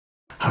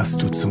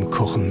Hast du zum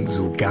Kochen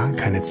so gar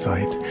keine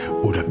Zeit?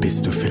 Oder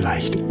bist du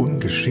vielleicht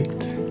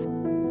ungeschickt?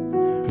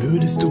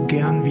 Würdest du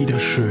gern wieder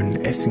schön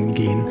essen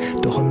gehen,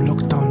 doch im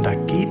Lockdown, da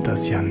geht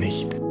das ja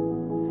nicht.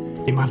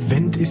 Im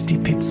Advent ist die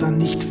Pizza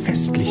nicht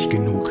festlich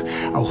genug,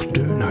 auch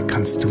Döner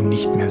kannst du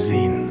nicht mehr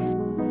sehen.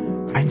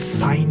 Ein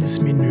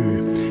feines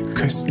Menü,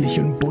 köstlich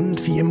und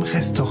bunt wie im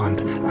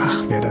Restaurant,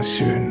 ach wär das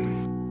schön.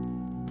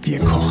 Wir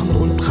kochen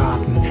und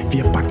braten,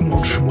 wir backen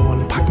und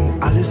schmoren, packen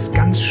alles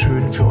ganz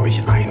schön für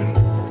euch ein.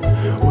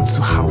 Und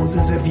zu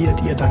Hause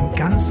serviert ihr dann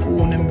ganz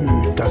ohne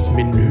Mühe das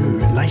Menü,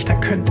 leichter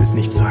könnte es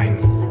nicht sein.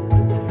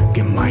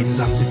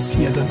 Gemeinsam sitzt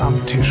ihr dann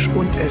am Tisch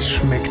und es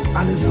schmeckt,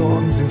 alle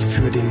Sorgen sind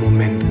für den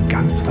Moment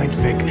ganz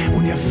weit weg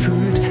und ihr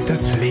fühlt,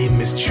 das Leben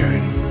ist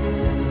schön.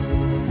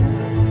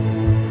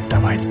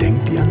 Dabei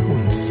denkt ihr an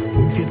uns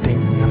und wir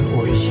denken an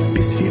euch,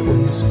 bis wir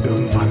uns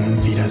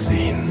irgendwann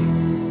wiedersehen.